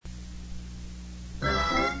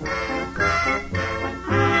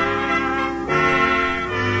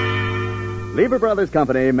Lever Brothers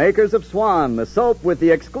Company, makers of Swan, the soap with the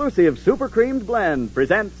exclusive super creamed blend,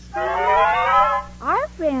 presents Our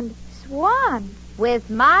friend Swan with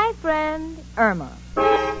my friend Irma.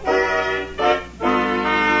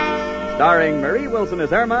 Starring Marie Wilson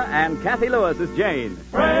as Irma and Kathy Lewis as Jane.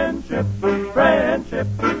 Friendship, friendship,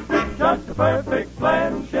 just a perfect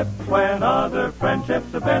friendship. When other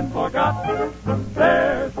friendships have been forgot,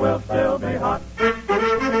 theirs will still be hot.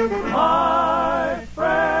 My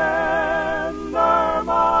friend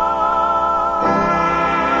Irma.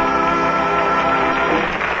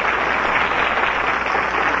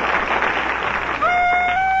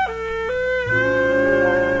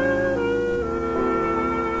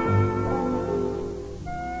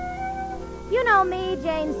 You know me,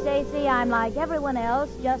 Jane Stacy. I'm like everyone else,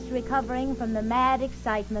 just recovering from the mad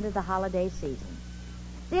excitement of the holiday season.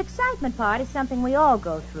 The excitement part is something we all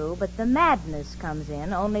go through, but the madness comes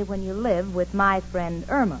in only when you live with my friend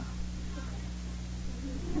Irma.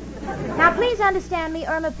 Now, please understand me,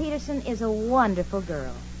 Irma Peterson is a wonderful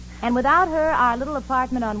girl. And without her, our little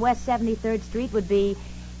apartment on West 73rd Street would be,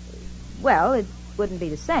 well, it wouldn't be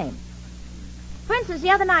the same. For instance,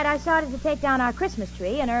 the other night I started to take down our Christmas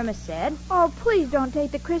tree, and Irma said, Oh, please don't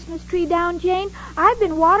take the Christmas tree down, Jane. I've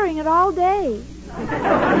been watering it all day.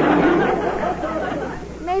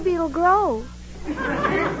 Maybe it'll grow.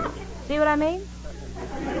 See what I mean?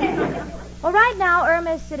 Well, right now,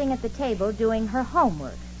 Irma is sitting at the table doing her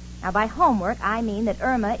homework. Now, by homework, I mean that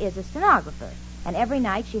Irma is a stenographer, and every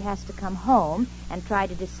night she has to come home and try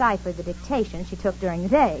to decipher the dictation she took during the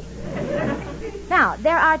day. Now,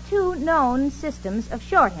 there are two known systems of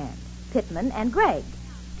shorthand, Pittman and Gregg.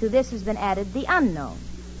 To this has been added the unknown.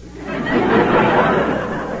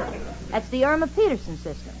 That's the Irma Peterson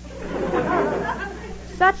system.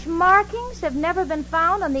 Such markings have never been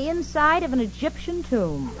found on the inside of an Egyptian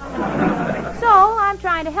tomb. So, I'm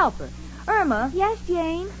trying to help her. Irma. Yes,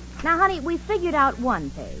 Jane? Now, honey, we figured out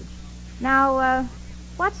one page. Now,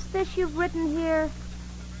 what's this you've written here?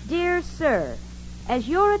 Dear Sir, as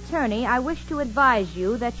your attorney, I wish to advise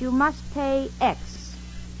you that you must pay X.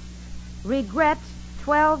 Regret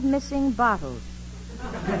 12 missing bottles.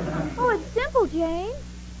 Oh, it's simple, Jane.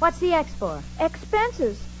 What's the X for?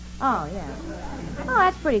 Expenses. Oh, yeah. Oh,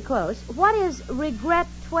 that's pretty close. What is regret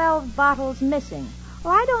 12 bottles missing?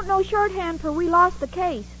 Well, I don't know shorthand for we lost the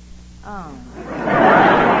case. Oh.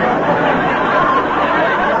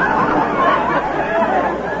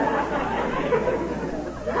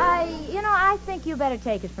 I think you better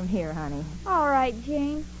take it from here, honey. All right,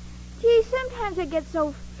 Jane. Gee, sometimes I get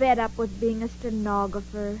so fed up with being a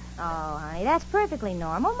stenographer. Oh, honey, that's perfectly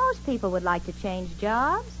normal. Most people would like to change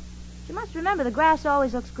jobs. You must remember the grass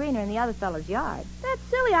always looks greener in the other fellow's yard. That's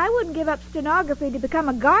silly. I wouldn't give up stenography to become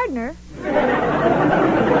a gardener.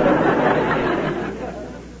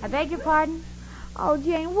 I beg your pardon? Oh,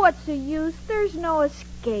 Jane, what's the use? There's no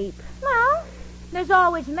escape. Well, there's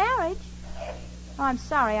always marriage. Oh, I'm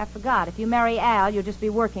sorry, I forgot. If you marry Al, you'll just be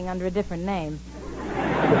working under a different name.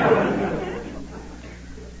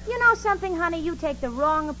 You know something, honey? You take the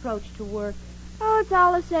wrong approach to work. Oh, it's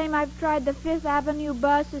all the same. I've tried the 5th Avenue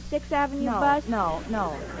bus, the 6th Avenue bus. No,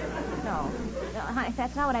 honey,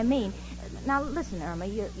 that's not what I mean. Now, listen, Irma,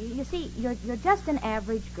 you see, you're just an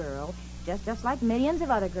average girl, just like millions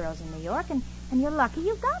of other girls in New York, and you're lucky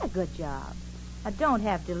you've got a good job. Now, don't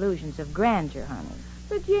have delusions of grandeur, honey.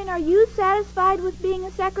 But, Jane, are you satisfied with being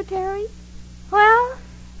a secretary? Well,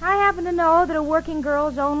 I happen to know that a working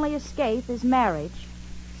girl's only escape is marriage.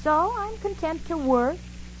 So I'm content to work,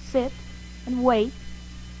 sit, and wait,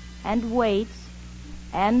 and wait,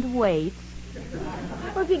 and wait.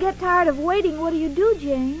 Well, if you get tired of waiting, what do,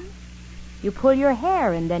 Jane? You pull your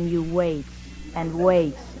hair and then you wait, and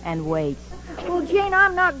wait, and wait. Well, Jane,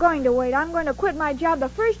 I'm not going to wait. I'm going to quit my job the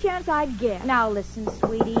first chance I get. Now, listen,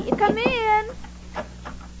 sweetie. Come in.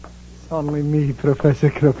 Only me, Professor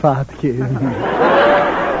Kropotkin.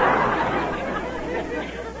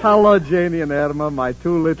 Hello, Janie and Irma, my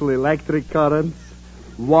two little electric currents.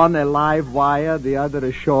 One a live wire, the other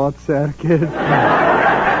a short circuit.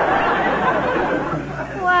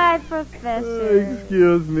 Why, Professor?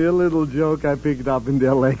 Excuse me, a little joke I picked up in the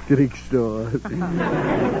electric store.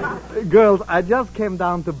 Girls, I just came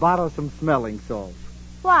down to borrow some smelling salts.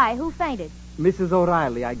 Why? Who fainted? Mrs.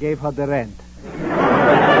 O'Reilly, I gave her the rent.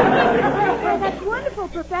 Oh, that's wonderful,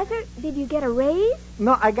 Professor. Did you get a raise?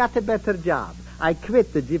 No, I got a better job. I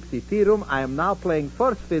quit the Gypsy Tea Room. I am now playing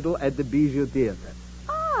first fiddle at the Bijou Theater.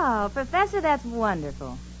 Oh, Professor, that's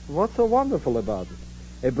wonderful. What's so wonderful about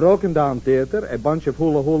it? A broken-down theater, a bunch of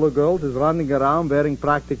hula-hula girls is running around wearing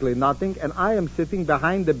practically nothing, and I am sitting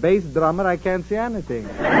behind the bass drummer. I can't see anything.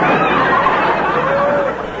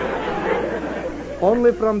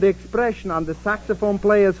 Only from the expression on the saxophone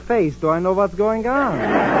player's face do I know what's going on.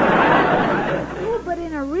 Oh, but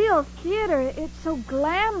in a real theater, it's so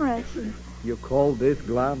glamorous. You call this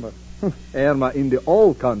glamour? Irma, in the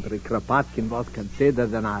old country, Kropotkin was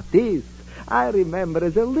considered an artist. I remember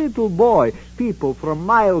as a little boy, people from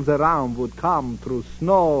miles around would come through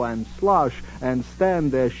snow and slush and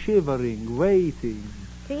stand there shivering, waiting.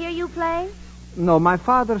 To hear you play? No, my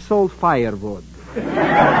father sold firewood.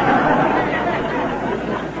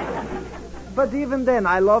 But even then,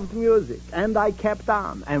 I loved music, and I kept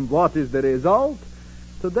on. And what is the result?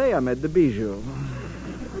 Today I'm at the Bijou.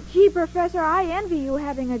 Gee, Professor, I envy you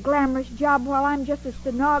having a glamorous job while I'm just a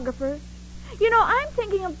stenographer. You know, I'm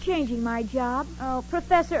thinking of changing my job. Oh,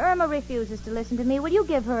 Professor, Irma refuses to listen to me. Will you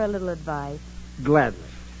give her a little advice? Gladly.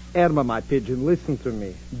 Irma, my pigeon, listen to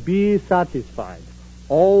me. Be satisfied.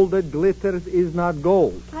 All that glitters is not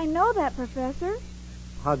gold. I know that, Professor.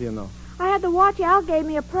 How do you know? I had the watch Al gave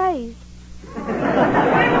me appraised.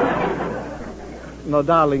 No,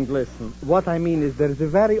 darling, listen. What I mean is there's a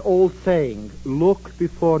very old saying, look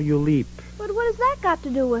before you leap. But what has that got to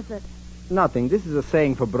do with it? Nothing. This is a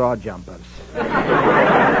saying for broad jumpers.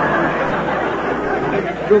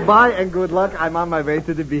 Goodbye and good luck. I'm on my way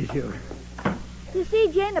to the Bijou. You see,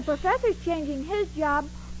 Jane, the professor's changing his job.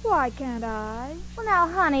 Why can't I? Well, now,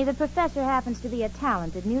 honey, the professor happens to be a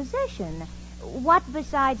talented musician. What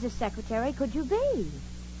besides a secretary could you be?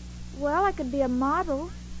 Well, I could be a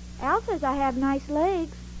model. Al says I have nice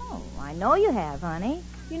legs. Oh, I know you have, honey.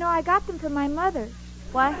 You know, I got them from my mother.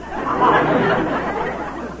 What?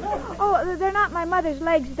 Oh, they're not my mother's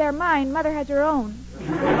legs. They're mine. Mother has her own.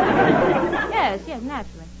 Yes,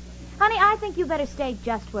 naturally. Honey, I think you better stay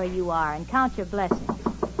just where you are and count your blessings.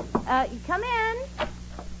 Come in.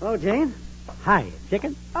 Oh, Jane. Hi,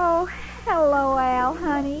 chicken. Oh, hello, Al,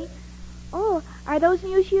 honey. Oh, are those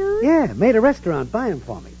new shoes? Yeah, made a restaurant buy 'em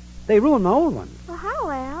for me. They ruined my old ones. Well, how,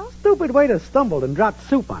 Al? Stupid waiter stumbled and dropped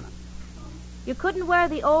soup on them. You couldn't wear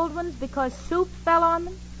the old ones because soup fell on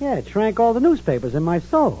them? Yeah, it shrank all the newspapers in my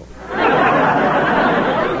soul.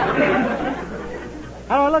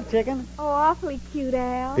 How do I look, chicken? Oh, awfully cute,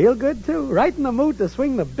 Al. Feel good, too. Right in the mood to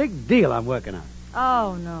swing the big deal I'm working on.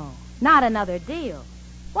 Oh, no. Not another deal.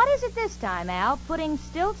 What is it this time, Al? Putting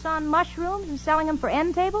stilts on mushrooms and selling them for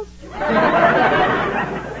end tables?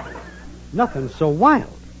 Nothing so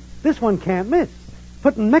wild. This one can't miss.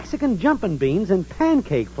 Putting Mexican jumping beans in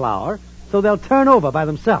pancake flour so they'll turn over by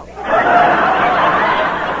themselves. Hey,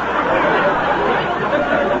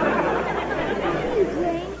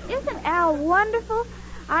 Jane, isn't Al wonderful?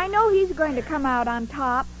 I know he's going to come out on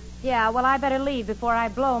top. Yeah, well, I better leave before I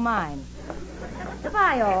blow mine.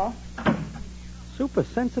 Goodbye, all. Super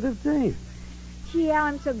sensitive Jane. Gee, Al,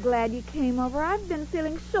 I'm so glad you came over. I've been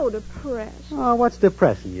feeling so depressed. Oh, what's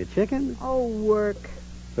depressing you, chicken? Oh, work.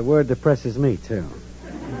 The word depresses me, too.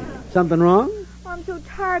 Something wrong? I'm so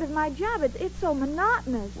tired of my job. It's so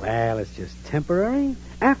monotonous. Well, it's just temporary.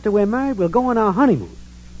 After we're married, we'll go on our honeymoon.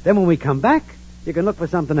 Then when we come back, you can look for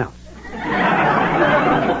something else.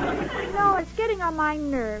 No, it's getting on my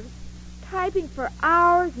nerves. Typing for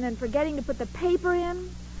hours and then forgetting to put the paper in.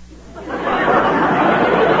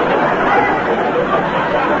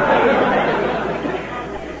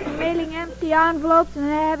 Mailing empty envelopes and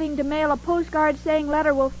having to mail a postcard saying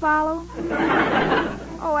letter will follow.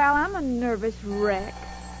 Oh, Al, I'm a nervous wreck.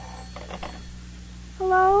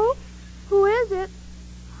 Hello? Who is it?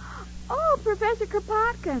 Oh, Professor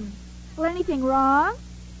Kropotkin. Well, anything wrong?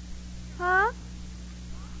 Huh?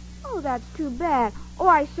 Oh, that's too bad. Oh,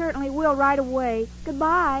 I certainly will right away.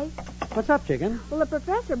 Goodbye. What's up, chicken? Well, the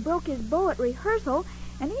professor broke his bow at rehearsal,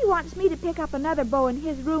 and he wants me to pick up another bow in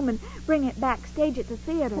his room and bring it backstage at the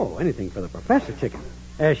theater. Oh, anything for the professor, chicken.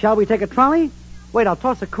 Shall we take a trolley? Wait, I'll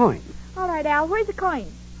toss a coin. All right, Al, where's the coin?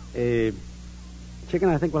 Chicken,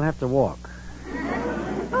 I think we'll have to walk.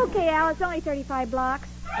 Okay, Al, it's only 35 blocks.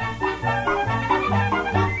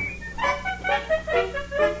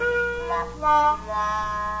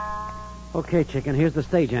 Okay, chicken, here's the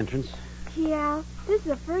stage entrance. Gee, Al, this is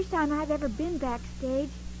the first time I've ever been backstage.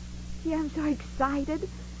 Gee, I'm so excited.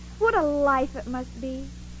 What a life it must be.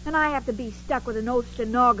 And I have to be stuck with an old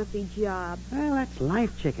stenography job. Well, that's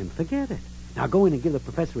life, chicken. Forget it. Now go in and give the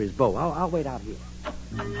professor his bow. I'll wait out here.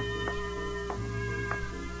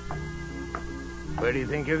 Where do you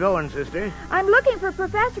think you're going, sister? I'm looking for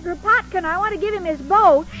Professor Kropotkin. I want to give him his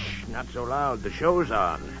bow. Shh, not so loud. The show's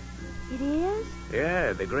on. It is?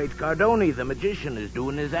 Yeah, the great Cardoni, the magician, is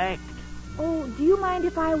doing his act. Oh, do you mind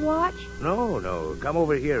if I watch? No. Come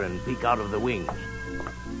over here and peek out of the wings.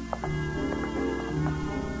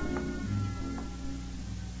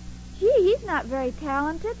 Gee, he's not very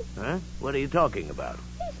talented. Huh? What are you talking about?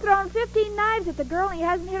 He's thrown 15 knives at the girl and he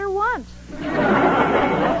hasn't hit her once.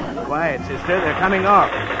 Quiet, sister. They're coming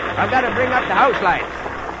off. I've got to bring up the house lights.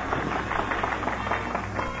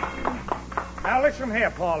 Now, listen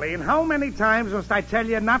here, Pauline. How many times must I tell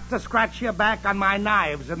you not to scratch your back on my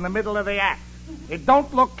knives in the middle of the act? It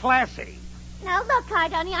don't look classy. Now, look,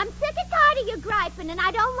 Cardoni, I'm sick and tired of your griping, and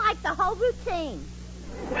I don't like the whole routine.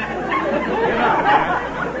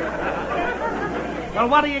 Well,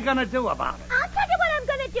 what are you going to do about it? I'll tell you what I'm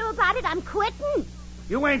going to do about it. I'm quitting.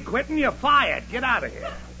 You ain't quitting. You're fired. Get out of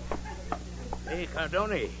here. Hey,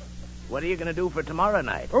 Cardoni, what are you going to do for tomorrow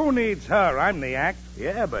night? Who needs her? I'm the act.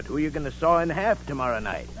 Yeah, but who are you going to saw in half tomorrow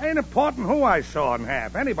night? Ain't important who I saw in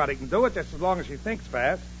half. Anybody can do it just as long as she thinks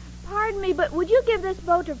fast. Pardon me, but would you give this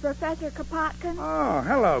bow to Professor Kropotkin? Oh,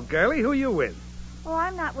 hello, girlie. Who you with? Oh,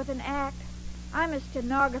 I'm not with an act. I'm a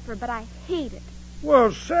stenographer, but I hate it.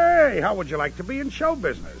 Well, say, how would you like to be in show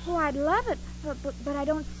business? Oh, I'd love it, but I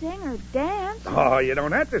don't sing or dance. Oh, you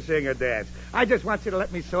don't have to sing or dance. I just want you to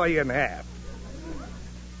let me saw you in half.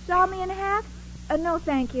 Saw me in half? No,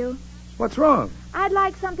 thank you. What's wrong? I'd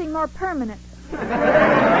like something more permanent.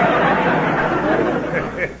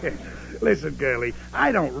 Listen, girlie,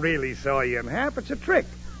 I don't really saw you in half. It's a trick.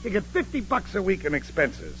 You get $50 a week in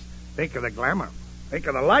expenses. Think of the glamour. Think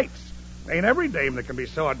of the lights. Ain't every dame that can be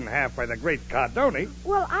sawed in half by the great Cardoni.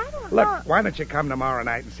 Well, I don't know. Look, why don't you come tomorrow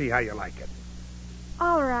night and see how you like it?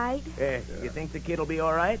 All right. You think the kid'll be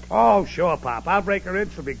all right? Oh, sure, Pop. I'll break her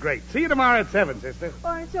in. She'll be great. See you tomorrow at 7, sister. Oh,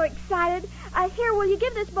 I'm so excited. Here, will you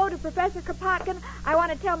give this bow to Professor Kropotkin? I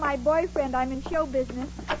want to tell my boyfriend I'm in show business.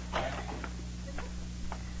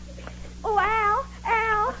 Oh, Al.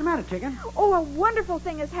 What's the matter, chicken? Oh, a wonderful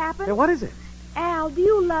thing has happened. Hey, what is it? Al, do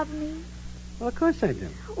you love me? Well, of course I do.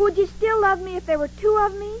 Would you still love me if there were two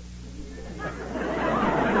of me?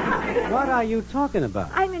 What are you talking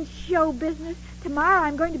about? I'm in show business. Tomorrow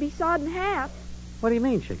I'm going to be sawed in half. What do you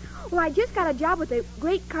mean, chicken? Well, I just got a job with the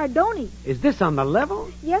great Cardoni. Is this on the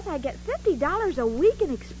level? Yes, I get $50 a week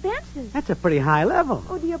in expenses. That's a pretty high level.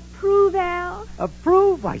 Oh, do you approve, Al?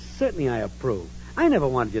 Approve? Why, certainly I approve. I never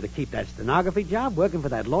wanted you to keep that stenography job working for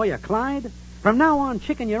that lawyer, Clyde. From now on,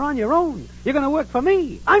 chicken, you're on your own. You're going to work for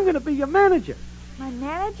me. I'm going to be your manager. My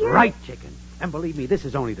manager? Right, chicken. And believe me, this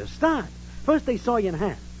is only the start. First, they saw you in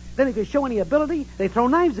half. Then, if you show any ability, they throw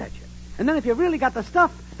knives at you. And then, if you really got the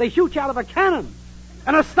stuff, they shoot you out of a cannon.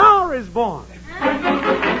 And a star is born.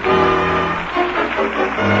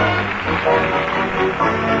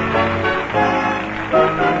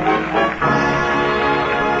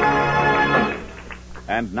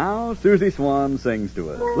 And now, Susie Swan sings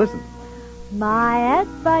to us. Listen. My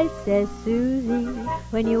advice, says Susie,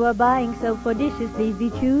 when you are buying soap for dishes, please be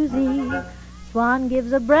choosy. Swan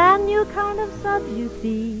gives a brand new kind of suds, you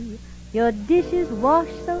see. Your dishes wash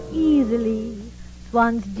so easily.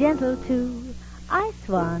 Swan's gentle, too. I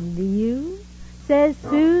swan to you, says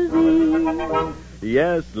Susie.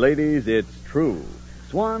 Yes, ladies, it's true.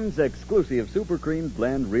 Swan's exclusive Super Creamed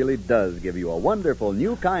blend really does give you a wonderful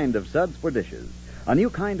new kind of suds for dishes. A new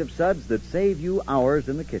kind of suds that save you hours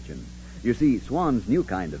in the kitchen. You see, Swan's new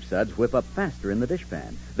kind of suds whip up faster in the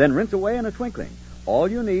dishpan, then rinse away in a twinkling. All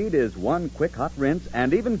you need is one quick hot rinse,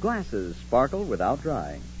 and even glasses sparkle without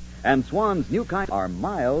drying. And Swan's new kind are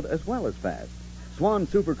mild as well as fast. Swan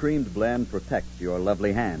Super Creamed blend protects your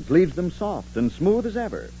lovely hands, leaves them soft and smooth as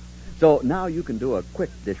ever. So now you can do a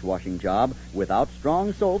quick dishwashing job without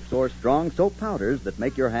strong soaps or strong soap powders that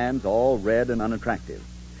make your hands all red and unattractive.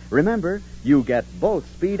 Remember, you get both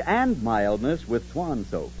speed and mildness with Swan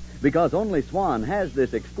soap, because only Swan has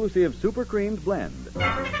this exclusive Super Creamed blend.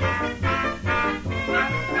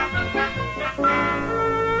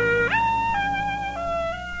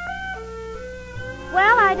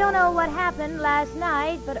 Well, I don't know what happened last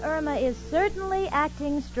night, but Irma is certainly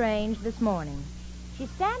acting strange this morning. She's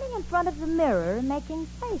standing in front of the mirror making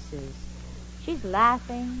faces. She's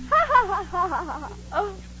laughing.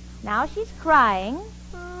 Now she's crying.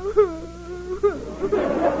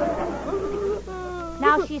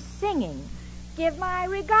 Now she's singing. Give my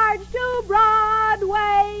regards to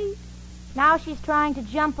Broadway. Now she's trying to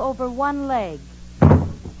jump over one leg.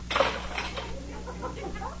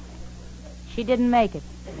 She didn't make it.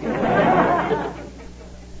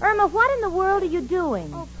 Irma, what in the world are you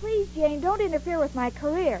doing? Oh, please, Jane, don't interfere with my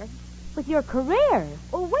career. With your career?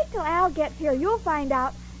 Oh, wait till Al gets here. You'll find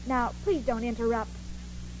out. Now, please don't interrupt.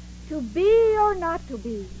 To be or not to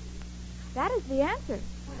be? That is the answer.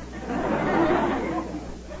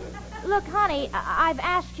 Look, honey, I've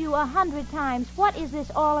asked you 100 times, what is this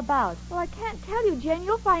all about? Well, I can't tell you, Jane.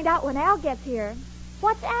 You'll find out when Al gets here.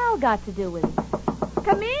 What's Al got to do with it?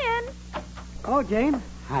 Come in. Hello, Jane.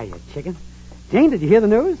 Hiya, chicken. Jane, did you hear the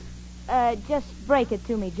news? Just break it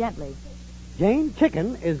to me gently. Jane,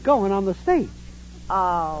 Chicken is going on the stage.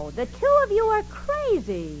 Oh, the two of you are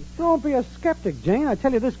crazy. Don't be a skeptic, Jane. I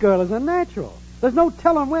tell you, this girl is a natural. There's no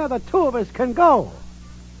telling where the two of us can go.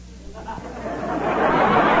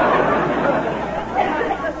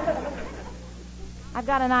 I've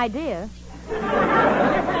got an idea.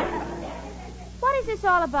 What is this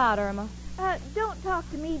all about, Irma? Don't talk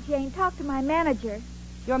to me, Jane. Talk to my manager.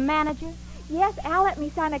 Your manager? Yes, Al let me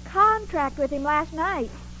sign a contract with him last night.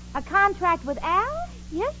 A contract with Al?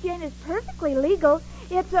 Yes, Jane, it's perfectly legal.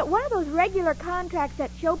 It's one of those regular contracts that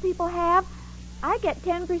show people have. I get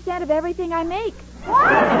 10% of everything I make.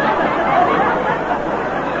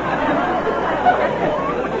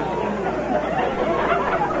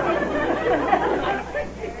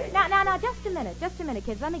 Now, just a minute,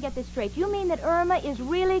 kids. Let me get this straight. You mean that Irma is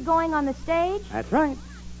really going on the stage? That's right.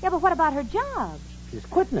 Yeah, but what about her job? She's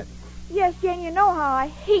quitting it. Yes, Jane, you know how I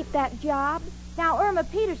hate that job. Now, Irma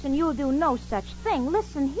Peterson, you'll do no such thing.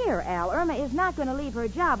 Listen here, Al. Irma is not going to leave her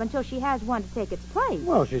job until she has one to take its place.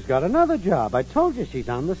 Well, she's got another job. I told you she's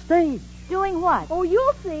on the stage. Doing what? Oh,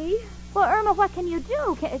 you'll see. Well, Irma, what can you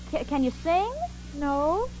do? Can you sing?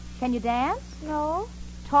 No. Can you dance? No.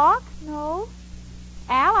 Talk? No.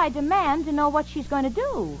 Al, I demand to know what she's going to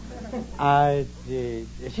do.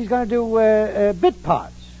 She's going to do bit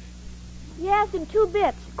parts. Yes, in 2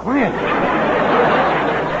 bits. Quiet.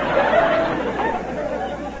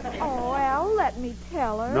 Oh, Al, let me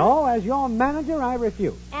tell her. No, as your manager, I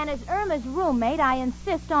refuse. And as Irma's roommate, I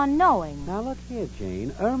insist on knowing. Now, look here,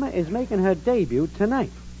 Jane. Irma is making her debut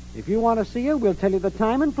tonight. If you want to see her, we'll tell you the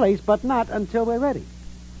time and place, but not until we're ready.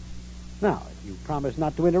 Now, if you promise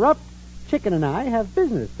not to interrupt, Chicken and I have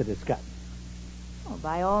business to discuss. Oh,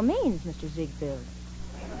 by all means, Mr. Ziegfeld.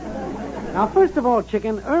 Now, first of all,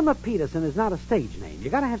 Chicken, Irma Peterson is not a stage name. You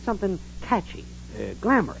got to have something catchy,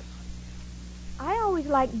 glamorous. I always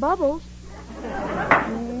like Bubbles.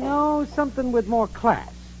 No, something with more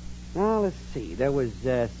class. Now, let's see. There was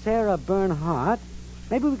Sarah Bernhardt.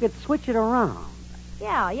 Maybe we could switch it around.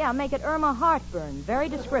 Yeah, make it Irma Heartburn. Very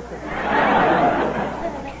descriptive.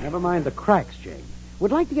 Never mind the cracks, Jane.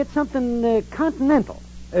 Would like to get something continental,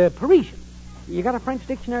 Parisian. You got a French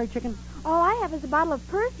dictionary, Chicken? All I have is a bottle of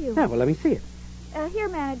perfume. Yeah, well, let me see it. Here,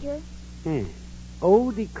 manager. Eau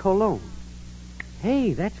de Cologne.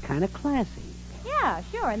 Hey, that's kind of classy. Yeah,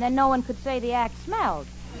 sure, and then no one could say the act smelled.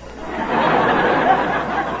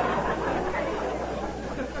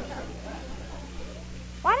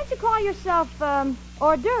 Why don't you call yourself,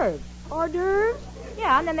 hors d'oeuvres? Hors d'oeuvres?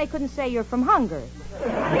 Yeah, and then they couldn't say you're from Hungary.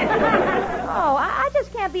 Oh, I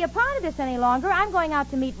just can't be a part of this any longer. I'm going out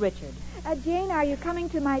to meet Richard. Jane, are you coming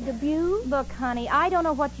to my debut? Look, honey, I don't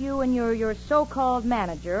know what you and your so-called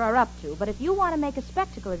manager are up to, but if you want to make a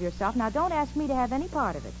spectacle of yourself, now don't ask me to have any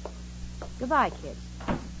part of it. Goodbye, kids.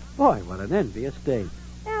 Boy, what an envious day.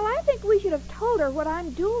 Al, I think we should have told her what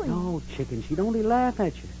I'm doing. No, Chicken, she'd only laugh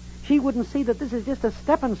at you. She wouldn't see that this is just a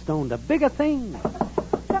stepping stone to bigger things.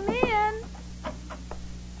 Come in.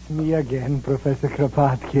 It's me again, Professor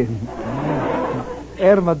Kropotkin.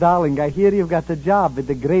 Irma, darling, I hear you've got the job with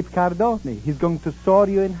the great Cardoni. He's going to saw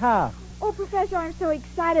you in half. Oh, Professor, I'm so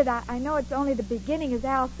excited. I know it's only the beginning, as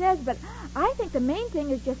Al says, but I think the main thing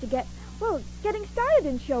is just to getting started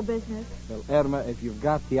in show business. Well, Irma, if you've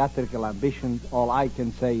got theatrical ambitions, all I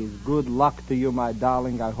can say is good luck to you, my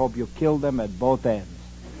darling. I hope you kill them at both ends.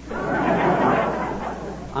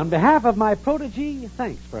 On behalf of my protege,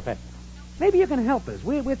 thanks, Professor. Maybe you can help us.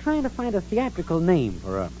 We're trying to find a theatrical name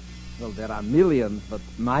for Irma. Well, there are millions, but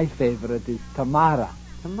my favorite is Tamara.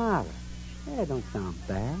 Tamara? That don't sound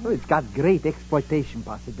bad. Oh, it's got great exploitation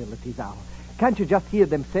possibilities, Al. Can't you just hear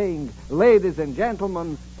them saying, ladies and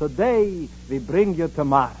gentlemen, today we bring you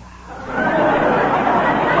Tamara.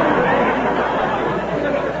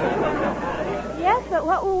 Yes, but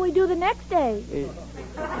what will we do the next day?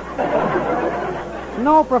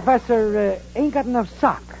 No, Professor, ain't got enough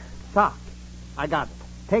sock. Sock. I got it.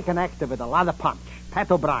 Take an actor with a lot of punch. Pat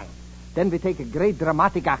O'Brien. Then we take a great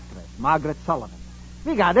dramatic actress, Margaret Sullivan.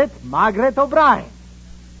 We got it, Margaret O'Brien.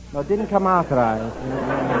 No, it didn't come out right.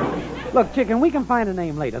 Look, Chicken, we can find a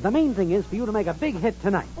name later. The main thing is for you to make a big hit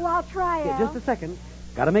tonight. Well, I'll try, Al. Yeah, just a second.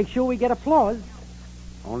 Got to make sure we get applause.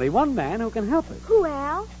 Only one man who can help us. Who,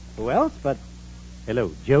 Al? Who else but...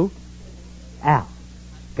 Hello, Joe? Al.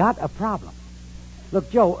 Got a problem.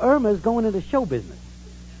 Look, Joe, Irma's going into show business.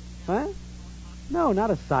 Huh? No,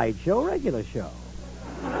 not a sideshow, regular show.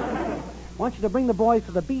 Want you to bring the boys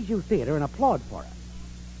to the Bijou Theater and applaud for us.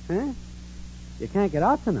 Huh? You can't get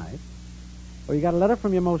out tonight? Or you got a letter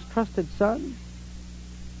from your most trusted son?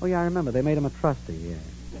 Oh, yeah, I remember. They made him a trustee,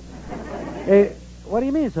 yeah. What do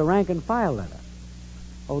you mean it's a rank and file letter?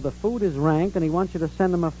 Oh, the food is ranked, and he wants you to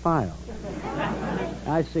send him a file.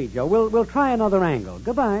 I see, Joe. We'll try another angle.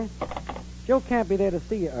 Goodbye. Joe can't be there to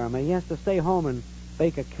see you, Irma. He has to stay home and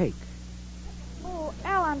bake a cake. Oh,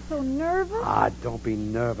 Al, I'm so nervous. Ah, don't be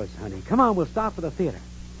nervous, honey. Come on, we'll start for the theater.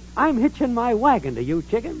 I'm hitching my wagon to you,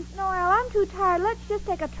 chicken. No, Al, I'm too tired. Let's just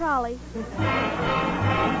take a trolley.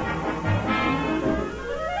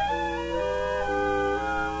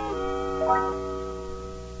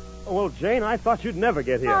 Well, Jane, I thought you'd never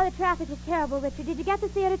get here. Oh, the traffic was terrible, Richard. Did you get the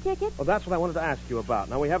theater ticket? Well, that's what I wanted to ask you about.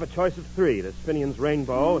 Now, we have a choice of three. There's Finian's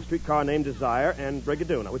Rainbow, a streetcar named Desire, and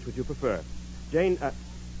Brigadoon. Now, which would you prefer? Jane, well,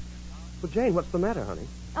 Jane, what's the matter, honey?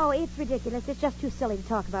 Oh, it's ridiculous. It's just too silly to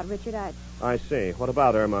talk about, Richard. I see. What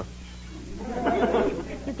about Irma?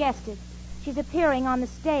 You guessed it. She's appearing on the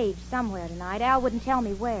stage somewhere tonight. Al wouldn't tell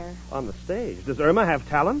me where. On the stage? Does Irma have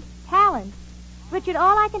talent? Talent? Richard,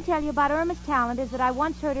 all I can tell you about Irma's talent is that I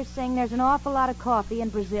once heard her sing There's an Awful Lot of Coffee in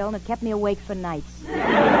Brazil, and it kept me awake for nights.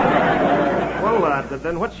 Well,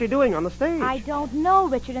 then what's she doing on the stage? I don't know,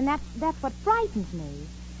 Richard, and that's what frightens me.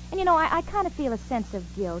 And, you know, I kind of feel a sense of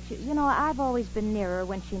guilt. You know, I've always been near her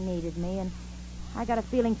when she needed me, and I got a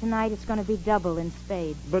feeling tonight it's going to be double in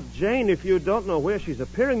spades. But, Jane, if you don't know where she's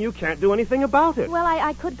appearing, you can't do anything about it. Well,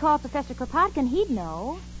 I could call Professor Kropotkin. He'd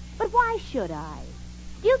know. But why should I?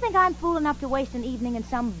 Do you think I'm fool enough to waste an evening in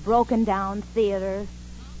some broken-down theater?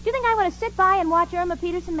 Do you think I'm going to sit by and watch Irma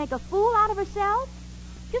Peterson make a fool out of herself?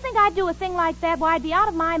 Do you think I'd do a thing like that? Why, I'd be out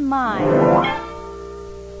of my mind.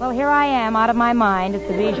 Well, here I am, out of my mind at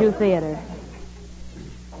the Bijou Theater.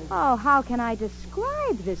 Oh, how can I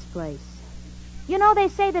describe this place? You know, they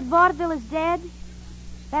say that vaudeville is dead.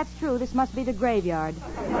 That's true. This must be the graveyard.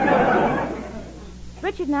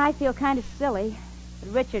 Richard and I feel kind of silly.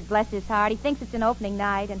 But Richard, bless his heart, he thinks it's an opening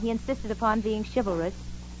night, and he insisted upon being chivalrous.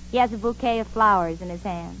 He has a bouquet of flowers in his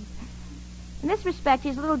hand. In this respect,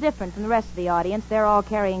 he's a little different from the rest of the audience. They're all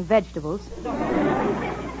carrying vegetables.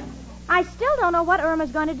 I still don't know what Irma's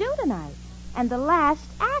going to do tonight. And the last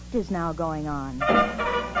act is now going on.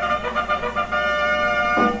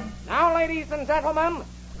 Now, ladies and gentlemen,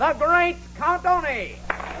 the great Cardoni.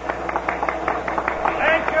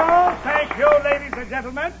 Thank you, ladies and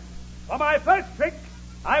gentlemen. For my first trick,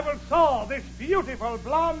 I will saw this beautiful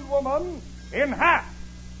blonde woman in half.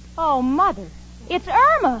 Oh, Mother, it's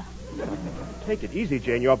Irma. Take it easy,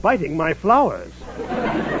 Jane. You're biting my flowers.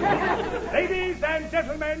 Ladies and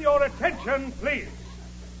gentlemen, your attention, please.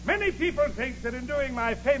 Many people think that in doing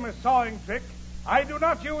my famous sawing trick, I do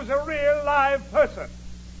not use a real live person.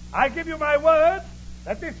 I give you my word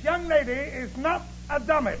that this young lady is not a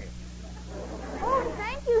dummy. Oh,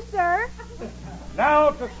 thank you, sir.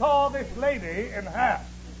 Now to saw this lady in half.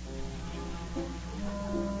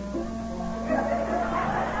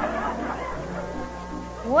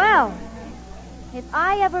 Well, if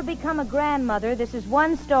I ever become a grandmother, this is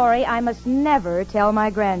one story I must never tell my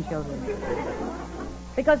grandchildren.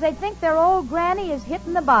 Because they think their old granny is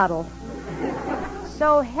hitting the bottle.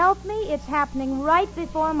 So help me, it's happening right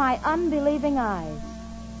before my unbelieving eyes.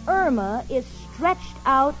 Irma is stretched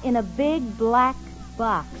out in a big black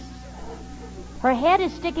box. Her head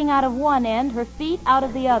is sticking out of one end, her feet out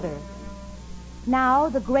of the other. Now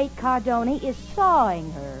the great Cardoni is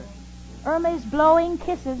sawing her. Irma is blowing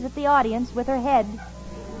kisses at the audience with her head.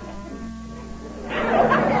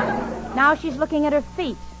 Now she's looking at her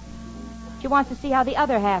feet. She wants to see how the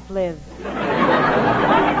other half lives.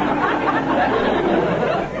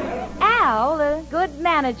 Al, the good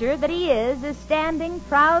manager that he is standing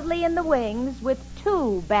proudly in the wings with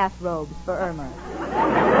 2 bathrobes for Irma.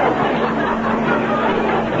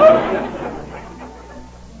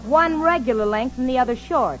 One regular length and the other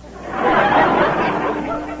short.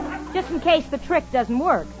 Just in case the trick doesn't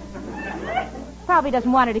work. Probably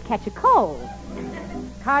doesn't want her to catch a cold.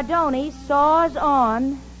 Cardoni saws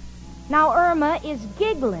on. Now Irma is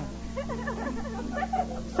giggling.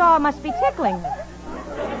 Saw must be tickling her.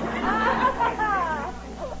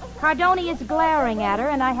 Cardoni is glaring at her,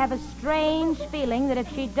 and I have a strange feeling that if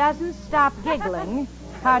she doesn't stop giggling,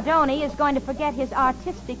 Cardoni is going to forget his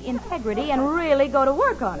artistic integrity and really go to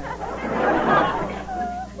work on her.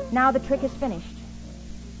 Now the trick is finished.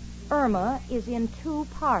 Irma is in 2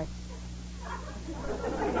 parts.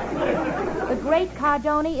 The great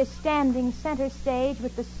Cardoni is standing center stage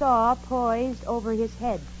with the saw poised over his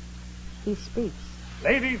head. He speaks.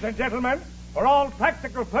 Ladies and gentlemen, for all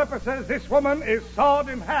practical purposes, this woman is sawed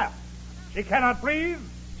in half. She cannot breathe,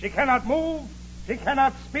 she cannot move, she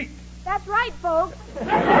cannot speak. That's right, folks.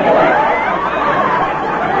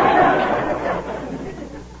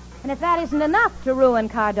 And if that isn't enough to ruin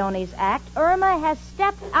Cardoni's act, Irma has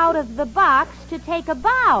stepped out of the box to take a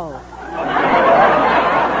bow.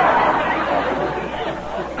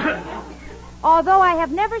 Although I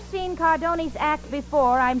have never seen Cardoni's act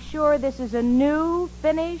before, I'm sure this is a new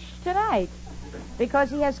finish tonight.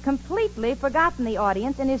 Because he has completely forgotten the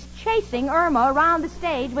audience and is chasing Irma around the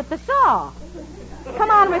stage with the saw.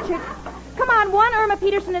 Come on, Richard. Come on, one Irma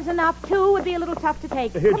Peterson is enough. Two would be a little tough to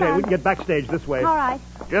take. Here, Come Jane, on. we can get backstage this way. All right.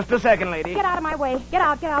 Just a second, lady. Get out of my way. Get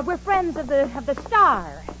out, get out. We're friends of the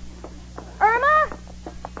star.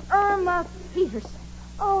 Irma Peterson.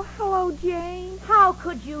 Oh, hello, Jane. How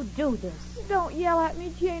could you do this? Don't yell at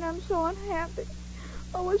me, Jane. I'm so unhappy.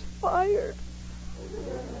 I was fired.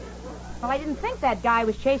 Well, I didn't think that guy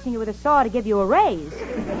was chasing you with a saw to give you a raise.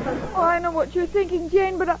 Oh, I know what you're thinking,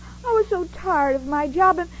 Jane, but I was so tired of my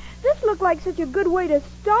job, and this looked like such a good way to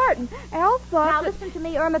start, and Al thought... Now, listen to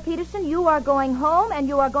me, Irma Peterson. You are going home, and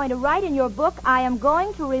you are going to write in your book, I am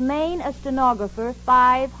going to remain a stenographer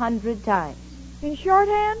 500 times. In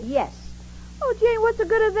shorthand? Yes. Oh, Jane, what's the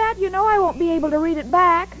good of that? You know I won't be able to read it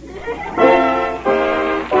back.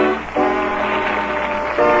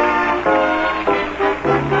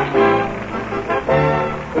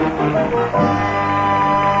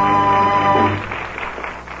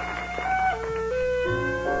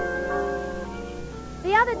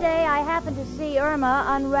 The other day, I happened to see Irma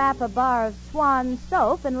unwrap a bar of Swan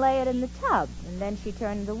soap and lay it in the tub. And then she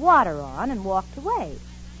turned the water on and walked away.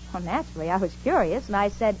 Well, naturally, I was curious, and I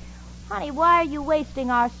said, Honey, why are you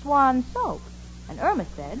wasting our Swan soap? And Irma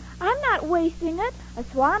said, I'm not wasting it. A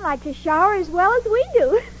swan likes to shower as well as we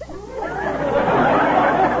do.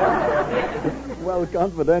 Well,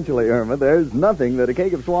 confidentially, Irma, there's nothing that a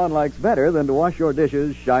cake of swan likes better than to wash your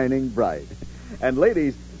dishes shining bright. And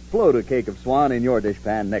ladies, float a cake of swan in your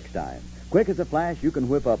dishpan next time. Quick as a flash, you can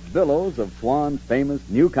whip up billows of Swan's famous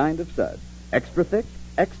new kind of suds. Extra thick,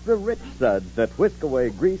 extra rich suds that whisk away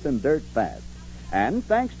grease and dirt fast. And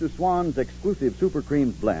thanks to Swan's exclusive Super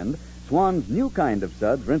Creams blend, Swan's new kind of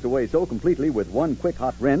suds rinse away so completely with one quick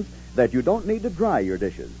hot rinse that you don't need to dry your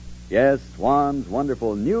dishes. Yes, Swan's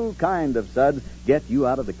wonderful new kind of suds get you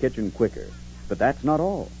out of the kitchen quicker. But that's not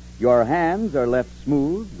all. Your hands are left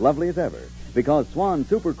smooth, lovely as ever, because Swan's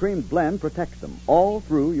Super Creams blend protects them all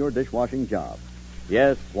through your dishwashing job.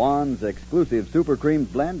 Yes, Swan's exclusive Super Creams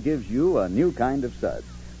blend gives you a new kind of suds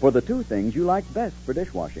for the two things you like best for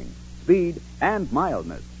dishwashing: speed and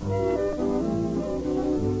mildness.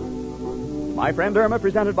 My Friend Irma,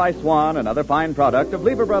 presented by Swan, another fine product of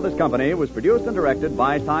Lever Brothers Company, was produced and directed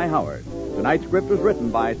by Cy Howard. Tonight's script was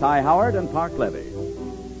written by Cy Howard and Park Levy.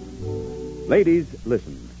 Ladies,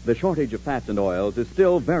 listen. The shortage of fats and oils is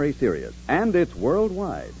still very serious, and it's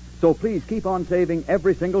worldwide. So please keep on saving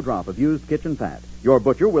every single drop of used kitchen fat. Your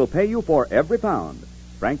butcher will pay you for every pound.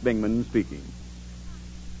 Frank Bingman speaking.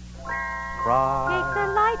 Fry. Cakes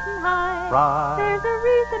are light and high. Fry. There's a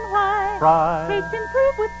reason why. Fry. Cakes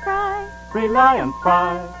improve with Fry. Rely on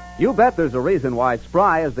Fry. You bet there's a reason why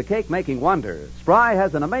Spry is the cake-making wonder. Spry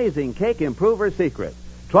has an amazing cake improver secret.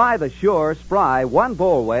 Try the sure Spry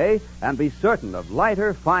one-bowl way and be certain of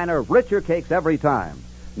lighter, finer, richer cakes every time.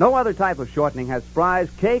 No other type of shortening has Spry's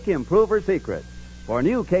cake improver secret. For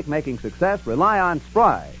new cake-making success, rely on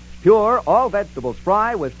Spry. Pure, all-vegetable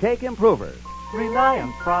Spry with cake improver. Rely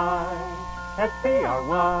on Fry.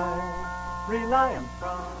 S-P-R-Y. Rely on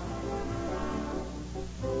Fry.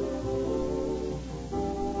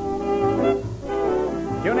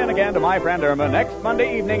 Tune in again to My Friend Irma next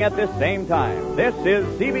Monday evening at this same time. This is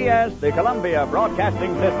CBS, the Columbia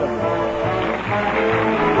Broadcasting System.